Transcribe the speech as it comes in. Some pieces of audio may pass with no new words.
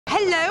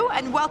Hello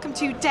and welcome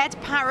to Dead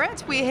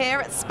Parrot. We're here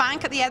at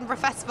Spank at the Edinburgh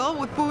Festival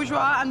with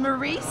Bourgeois and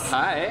Maurice.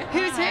 Hi.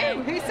 Who's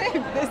who? Who's who?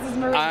 This is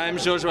Maurice. I'm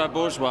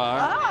Bourgeois.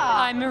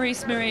 Ah. I'm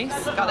Maurice.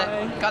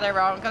 Got it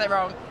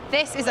wrong.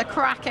 This is a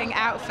cracking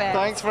outfit.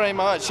 Thanks very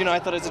much. You know, I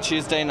thought it was a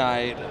Tuesday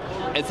night.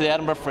 It's the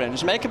Edinburgh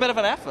Fringe. Make a bit of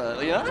an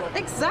effort, you know?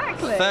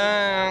 Exactly.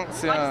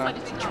 Thanks, yeah. I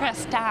decided to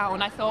dress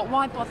down. I thought,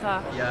 why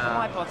bother? Yeah.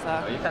 Why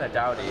bother? Oh, you're kind of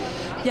dowdy.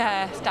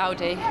 Yeah, it's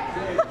dowdy.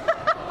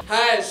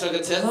 Hi, sugar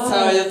tits.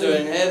 How are you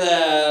doing? Hey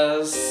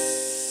there,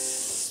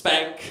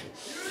 Spank.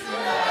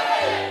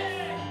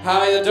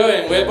 How are you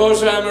doing? We're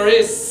Bourgeois and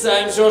Maurice.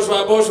 I'm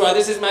Bourgeois.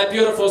 This is my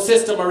beautiful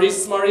sister,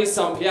 Maurice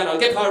on piano.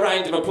 Give her a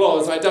round of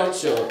applause, why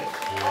don't you?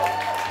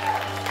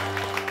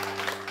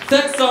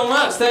 Thanks so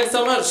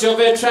much. You're a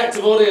very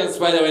attractive audience,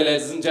 by the way,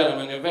 ladies and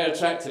gentlemen. You're very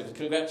attractive.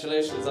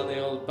 Congratulations on the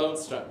old bone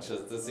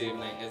structures this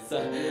evening.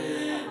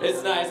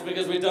 It's nice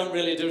because we don't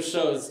really do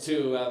shows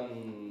to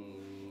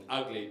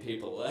ugly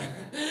people.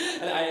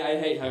 And I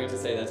hate having to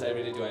say that, I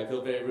really do. I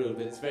feel very rude,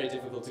 but it's very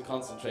difficult to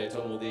concentrate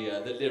on all the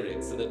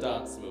lyrics and the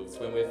dance moves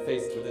when we're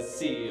faced with a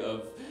sea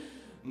of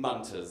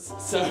munters.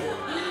 So,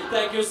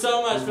 thank you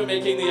so much for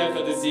making the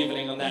effort this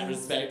evening on that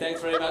respect.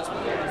 Thanks very much.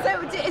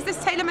 So, is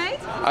this tailor-made?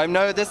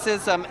 No, this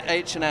is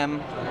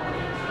H&M.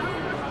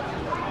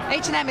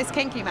 H&M is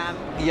kinky, man.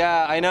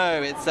 Yeah, I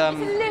know. It's a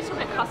little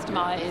bit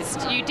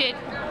customised. You did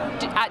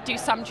do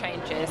some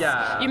changes.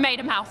 Yeah. You made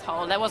a mouth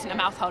hole. There wasn't a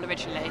mouth hole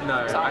originally.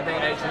 No, so. I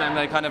think H&M,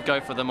 they kind of go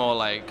for the more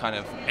like kind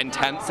of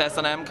intense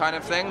S&M kind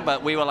of thing,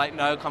 but we were like,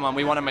 no, come on,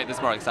 we want to make this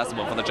more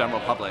accessible for the general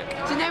public.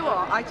 Do you know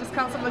what? I just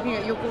can't stop looking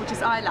at your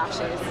gorgeous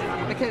eyelashes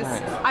because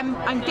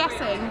I'm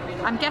guessing,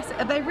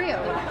 are they real?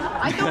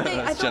 I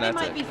thought they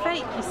might be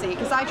fake, you see,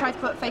 because I tried to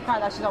put fake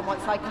eyelashes on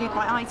once I glued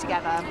my eye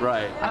together.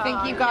 Right. I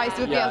think you guys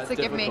would be able to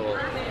give me.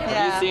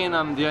 Have you seen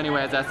The Only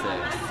Way is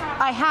Essex?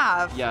 I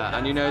have. Yeah,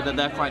 and you know that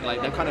they're kind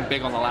of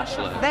big on the lash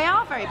look. They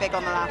are very big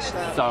on the lash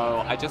look.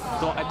 So I just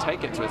thought I'd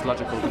take it to its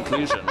logical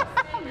conclusion.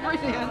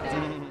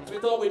 Brilliant. We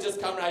thought we'd just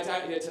come right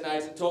out here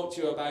tonight and talk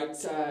to you about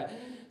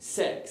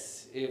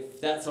sex, if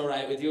that's all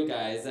right with you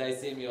guys. I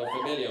assume you're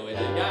familiar with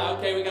it. Yeah,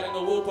 okay, we're getting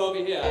a whoop over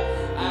here.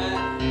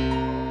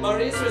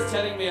 Maurice was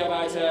telling me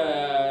about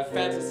a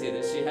fantasy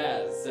that she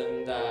has,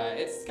 and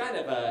it's kind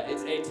of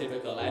it's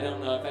atypical. I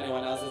don't know if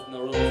anyone else in the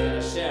room is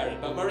going to share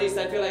it, but Maurice,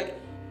 I feel like,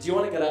 do you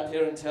want to get up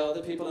here and tell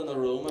the people in the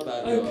room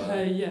about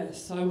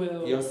yes, I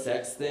will. your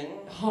sex thing?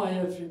 Hi,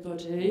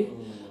 everybody.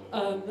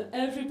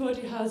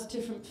 Everybody has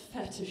different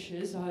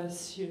fetishes, I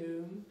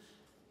assume.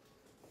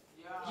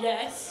 Yeah.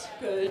 Yes,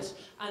 good.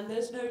 And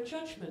there's no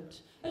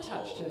judgment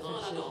attached to a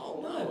fetish.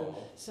 No.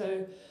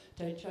 So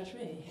don't judge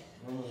me.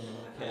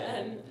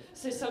 Okay.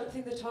 So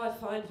something that I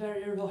find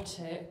very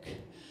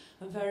erotic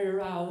and very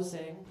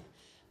arousing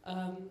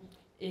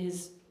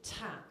is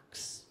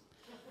tax.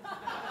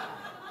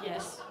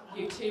 Yes,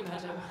 you too,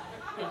 madam.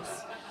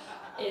 Yes.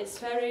 It's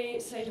very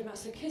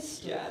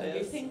sadomasochistic when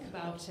you think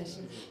about it,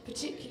 and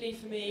particularly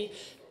for me,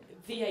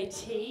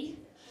 VAT.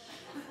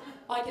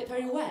 I get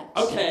very wet.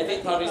 Okay, I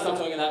think probably stop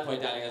talking at that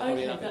point, darling. That's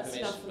probably Okay, enough that's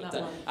information. enough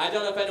on that one. I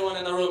don't know if anyone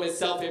in the room is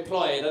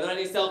self-employed. Are there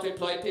any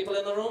self-employed people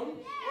in the room?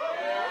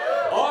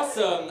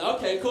 Awesome.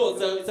 Okay, cool.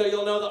 So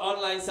you'll know the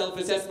online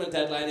self-assessment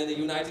deadline in the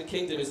United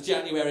Kingdom is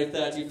January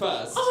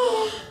 31st.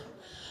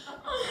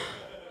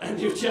 And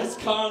you just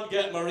can't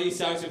get Maurice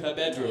out of her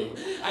bedroom.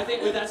 I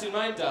think with that in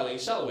mind, darling,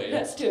 shall we?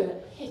 Let's do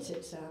it. Hit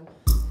it, Sam.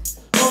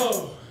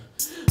 Oh,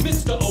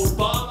 Mr.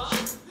 Obama,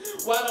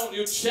 why don't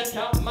you check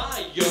out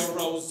my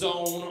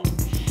Eurozone?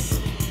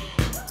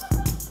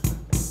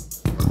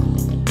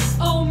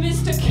 Oh,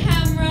 Mr.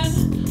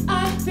 Cameron,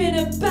 I've been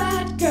a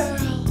bad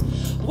girl.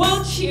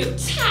 Won't you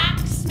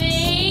tax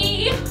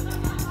me?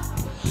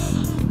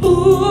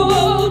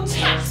 Ooh,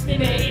 tax me,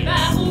 baby.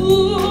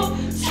 Ooh,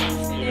 tax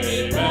me,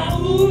 baby.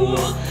 Ooh,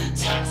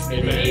 tax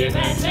me, baby.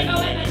 Take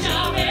away the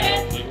job,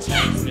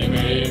 tax me,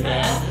 baby.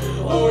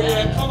 Oh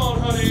yeah, come on,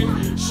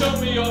 honey. Show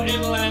me your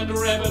inland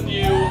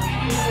revenue.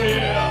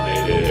 Yeah,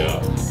 baby.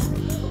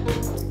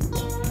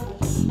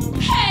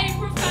 Hey,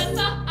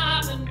 Professor,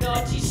 I'm a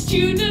naughty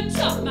student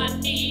on my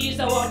knees.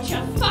 I want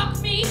you fuck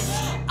me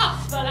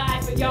off for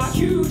life with your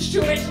huge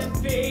tuition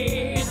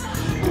fees.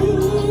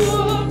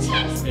 Ooh,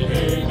 tax me,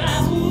 baby.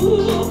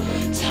 Ooh,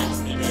 tax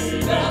me,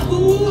 baby.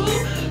 Ooh,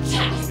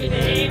 tax me,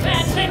 baby.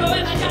 Take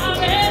away my job,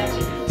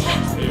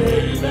 tax me,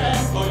 baby.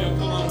 Oh yeah,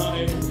 come on,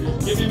 honey.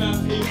 Give me my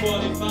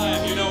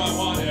P45. You know I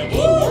want it.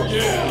 Woo,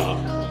 yeah.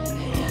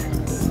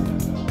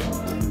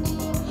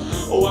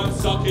 Oh, I'm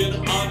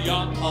sucking on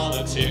your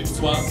politics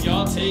whilst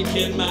you're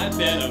taking my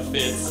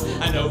benefits.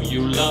 I know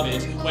you love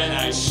it when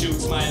I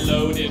shoot my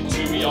load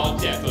into your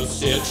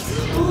deficit.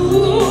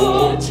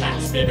 Ooh,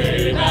 tax me,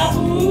 baby.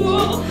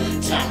 Ooh,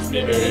 tax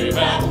me, baby.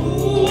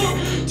 Ooh,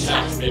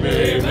 tax me,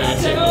 baby.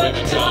 Take away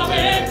the job,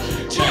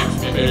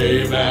 tax me,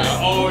 baby.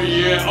 Oh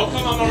yeah. Oh,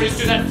 come on, Maurice,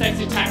 do that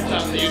sexy tax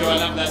stuff that you do. I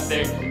love that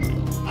thing.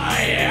 Oh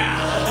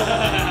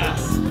yeah.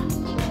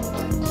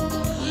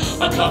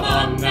 Oh, come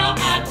on now,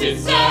 I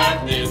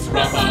deserve this.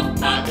 Wrap up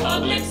my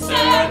public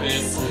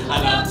service. I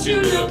love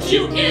to look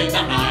you in the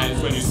eyes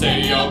when you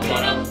say you're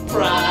gonna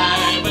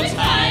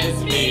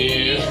privatize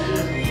me.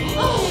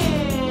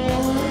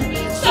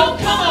 So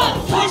come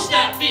on, push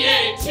that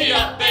VAT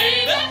up,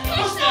 baby.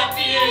 Push that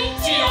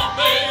VAT up,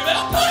 baby.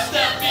 Push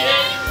that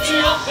VAT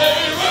up,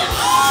 baby.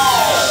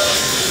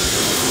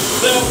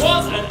 There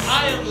was an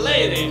iron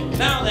lady,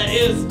 now there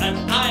is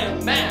an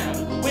iron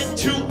man with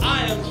two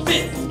iron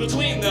fists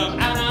between them,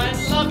 and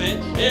I'd love it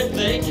if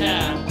they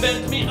can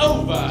bend me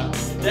over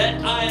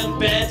that iron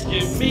bed,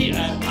 give me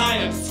an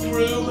iron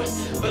screw,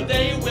 but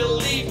they will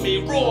leave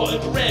me raw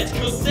and red,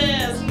 cause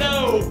there's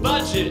no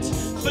budget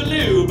for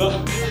lube.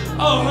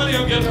 Oh honey,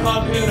 I'm getting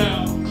hot here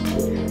now.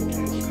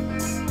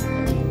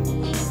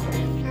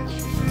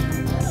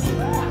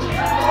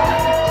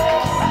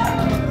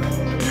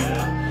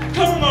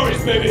 Come on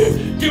Maurice,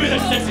 baby, give me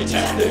that sexy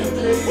tap there.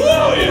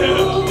 Oh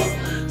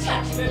yeah!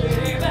 Tap me,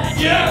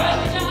 baby.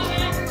 Yeah!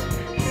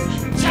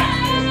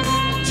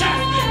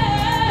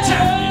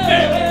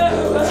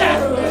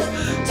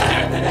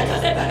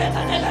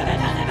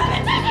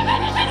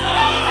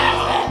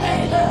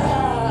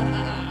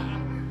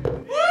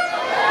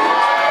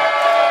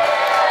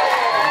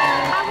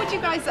 How would you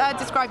guys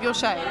describe your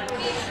show?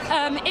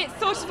 It's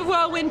sort of a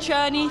whirlwind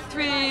journey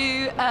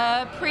through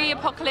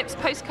pre-apocalypse,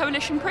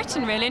 post-coalition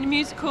Britain, really, in a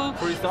musical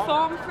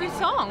form through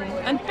song.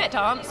 And a bit of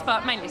dance,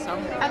 but mainly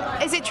song.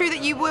 And is it true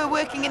that you were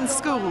working in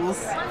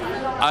schools?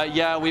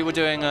 Yeah, we were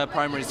doing a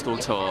primary school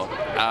tour.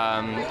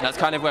 That's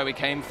kind of where we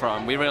came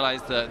from. We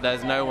realised that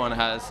there's no one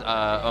has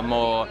a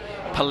more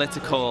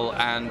political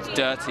and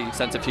dirty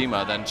sense of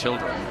humour than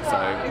children.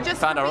 So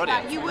Just found our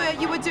audience. You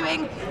were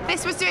doing,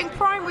 this was doing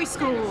primary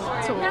school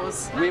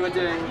tours. We were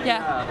doing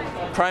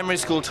primary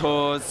school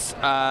tours,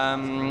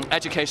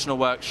 educational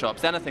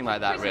workshops, anything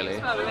like that, really.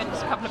 Well, we went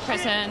to a couple of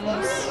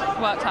prisons,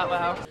 worked out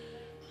well.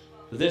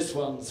 This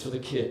one's for the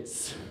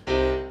kids.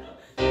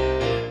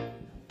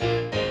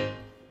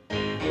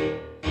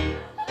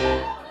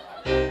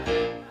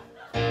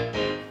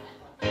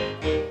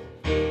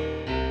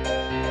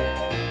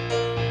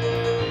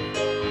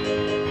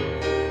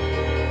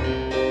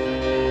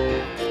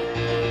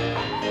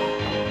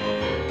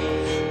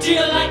 Do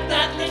you like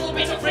that little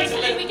bit of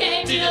frizzling we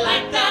gave? Do you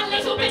like that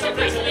little bit of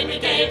frizzling we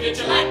gave? Did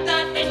you like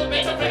that little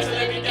bit of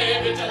frizzling we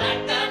gave? Did you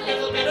like that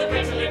little bit of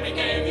frizzling we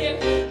gave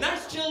you?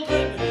 Nice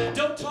children,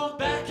 don't talk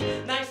back.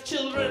 Nice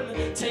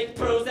children, take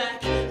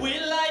Prozac. We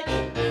like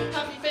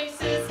happy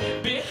faces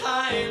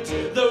behind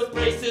those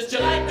braces. Do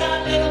you like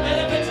that little bit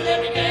of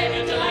frizzling we gave?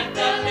 Did you like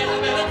that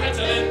little bit of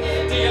frizzling?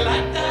 Do you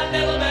like that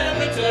little bit of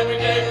frizzling we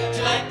gave? Do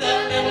you like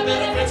that little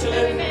bit of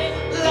frizzling?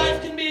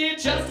 Life can be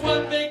just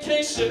one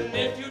vacation.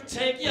 If you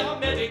take your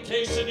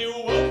medication, you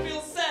won't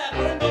feel sad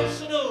or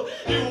emotional.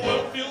 You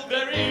won't feel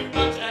very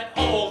much at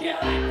all. Do you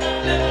like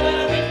that little bit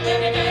of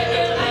frizzling we gave? Do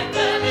you like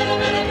that little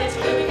bit of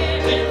frizzling we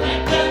gave? Do you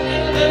like that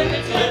little bit of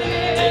frizzling?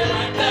 Do you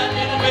like that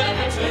little bit of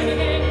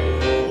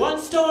frizzling? One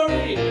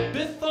story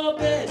before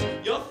bed.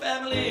 Your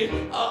family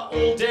are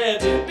all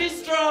dead. Be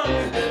strong,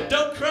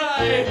 don't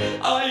cry,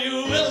 or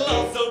you will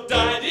also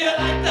die. Do you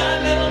like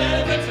that little bit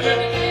of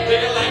frizzling? Do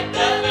you like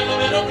that little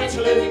bit of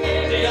frizzling?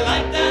 Do you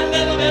like that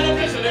little bit of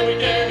frizzling we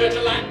gave? Do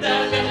you like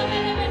that little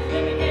bit of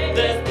frizzling we gave?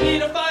 There's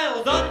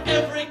pedophiles on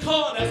every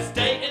corner.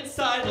 Stay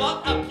inside,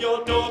 lock up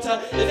your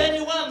daughter. If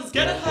anyone's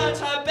gonna hurt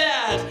her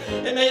bad,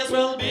 it may as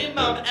well be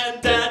mum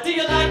and dad. Do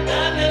you like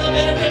that little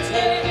bit of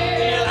frizzling?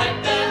 Do you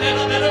like that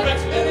little bit of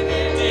frizzling?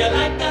 Do you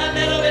like that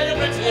little bit of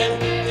frizzling?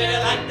 Do you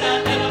like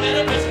that little bit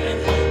of frizzling?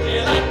 Do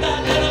you like that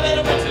little bit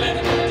of frizzling?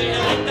 Do you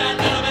like that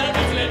little bit of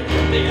frizzling?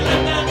 Do you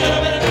like that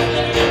little bit of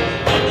frizzling?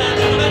 Like that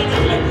little bit of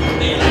frizzling? Do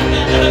you like that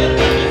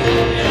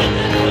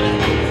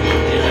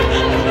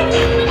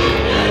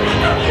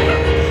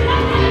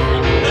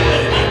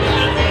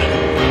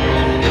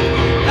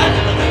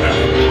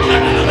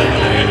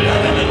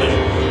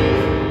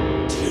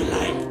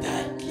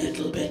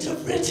little bit of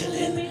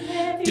frizzling?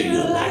 Do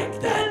you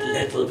like that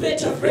little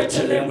bit of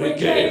Ritalin we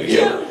gave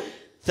you?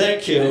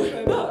 Thank you.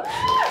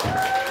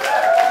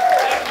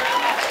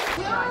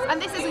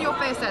 And this isn't your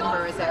first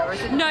Edinburgh, is it? Or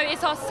is it? No,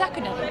 it's our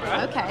second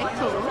Edinburgh. Okay,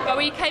 cool. But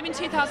we came in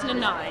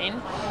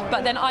 2009,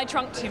 but then I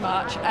drank too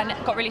much and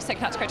got really sick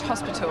and had to go to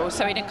hospital,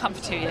 so we didn't come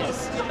for 2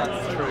 years.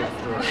 That's true.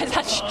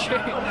 That's true.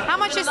 How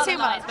much is too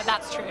much? But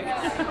that's true.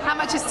 How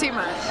much is too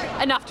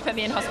much? Enough to put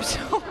me in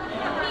hospital.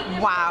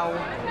 Wow.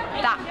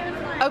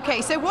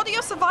 Okay, so what are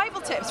your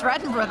survival tips for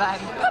Edinburgh then?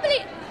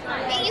 Probably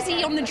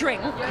easy on the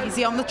drink.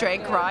 Easy on the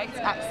drink, right?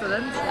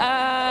 Excellent.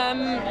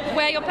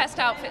 Wear your best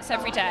outfits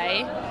every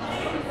day.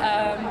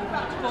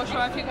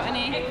 Bourgeois, have you got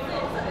any?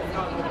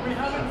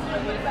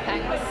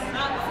 Thanks.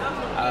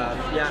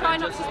 Try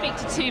not to speak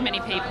to too many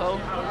people,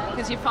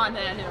 because you find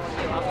that anyone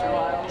will after a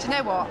while. Do you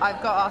know what?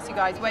 I've got to ask you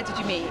guys, where did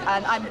you meet?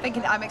 And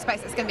I'm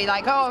expecting it's going to be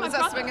like, oh, it was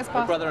at Swingers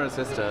Park. Brother and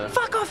sister.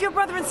 Fuck off, your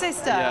brother and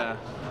sister. Yeah.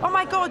 Oh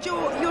my god,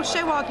 your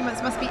show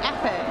arguments must be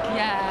epic.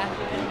 Yeah.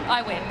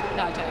 I win.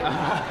 No, I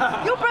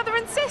don't. Your brother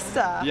and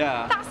sister?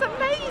 Yeah. That's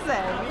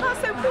amazing. That's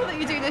so cool that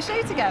you do this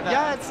show together.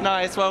 Yeah, it's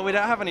nice. Well, we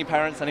don't have any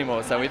parents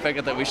anymore, so we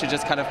figured that we should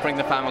just kind of bring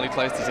the family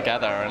closer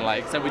together, and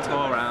like, so we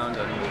tour around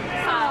and.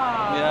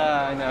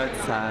 Yeah, I know,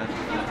 it's sad.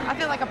 I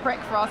feel like a prick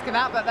for asking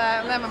that, but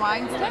never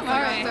mind. Don't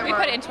worry. We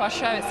put it into our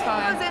show, it's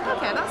fine. That's it?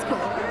 Okay, that's cool.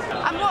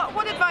 And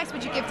what advice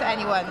would you give to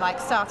anyone, like,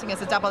 starting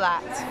as a double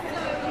act?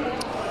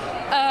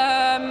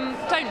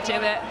 Don't do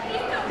it.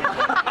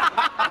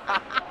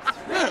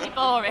 It's really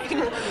boring.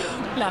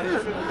 No,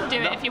 do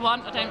it if you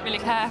want, I don't really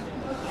care.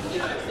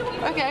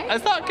 Okay.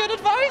 Is that good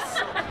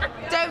advice?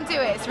 Don't do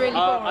it, it's really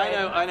boring.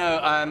 I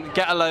know.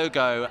 Get a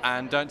logo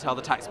and don't tell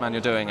the taxman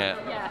you're doing it.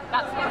 Yeah,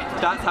 that's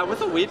That's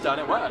what we've done,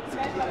 it works.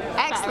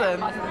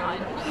 Excellent.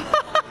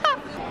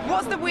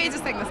 What's the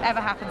weirdest thing that's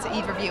ever happened to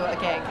either of you at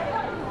a gig?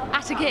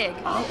 At a gig?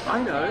 Oh,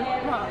 I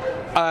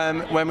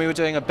know. When we were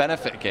doing a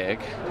benefit gig,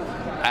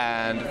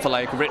 and for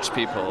like rich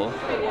people,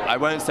 I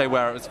won't say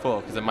where it was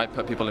for because it might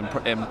put people in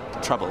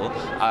trouble,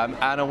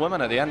 and a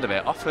woman at the end of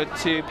it offered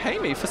to pay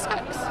me for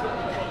sex.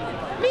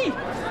 Me!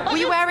 Were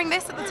you wearing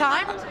this at the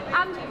time?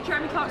 And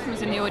Jeremy Clarkson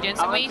was in the audience,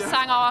 and we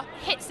sang our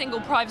hit single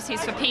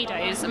Privacies for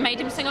Pedos and made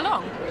him sing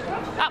along.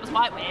 That was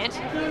quite weird.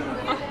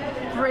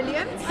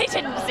 Brilliant. He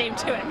didn't seem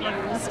too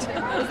amused.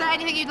 Is there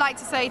anything you'd like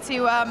to say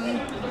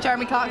to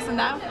Jeremy Clarkson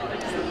now?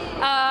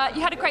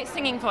 You had a great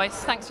singing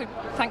voice. Thanks for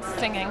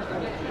singing.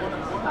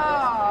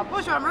 Oh,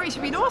 Bourgeois and Maurice,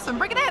 you've been awesome.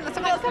 Bring it in. Let's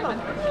have a little come on.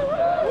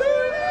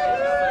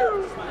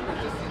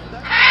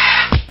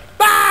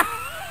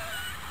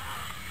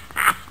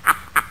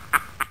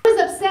 I was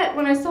upset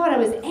when I saw it. I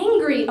was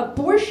angry.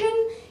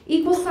 Abortion =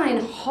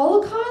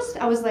 Holocaust.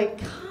 I was like,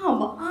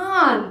 come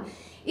on.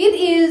 It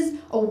is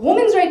a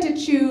woman's right to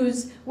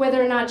choose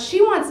whether or not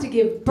she wants to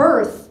give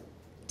birth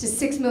to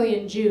 6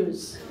 million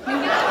Jews.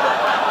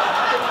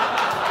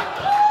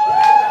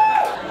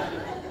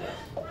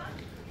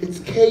 It's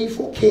K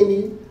for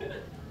Kenny,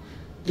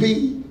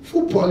 B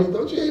for Polly.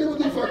 Don't you hate it when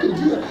they fucking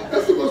do that?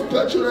 That's the most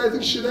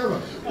patronizing shit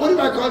ever. What if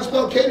I can't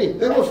spell Kenny?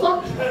 Then we're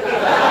fucked.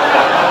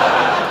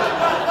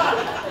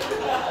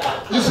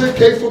 You said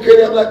K for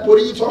Kenny, I'm like, what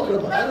are you talking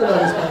about? I don't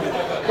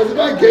understand. Because if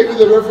I gave you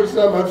the reference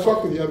now, I'd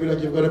fuck with you. I'd be like,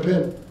 you've got a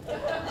pen.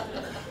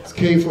 It's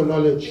K for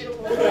knowledge.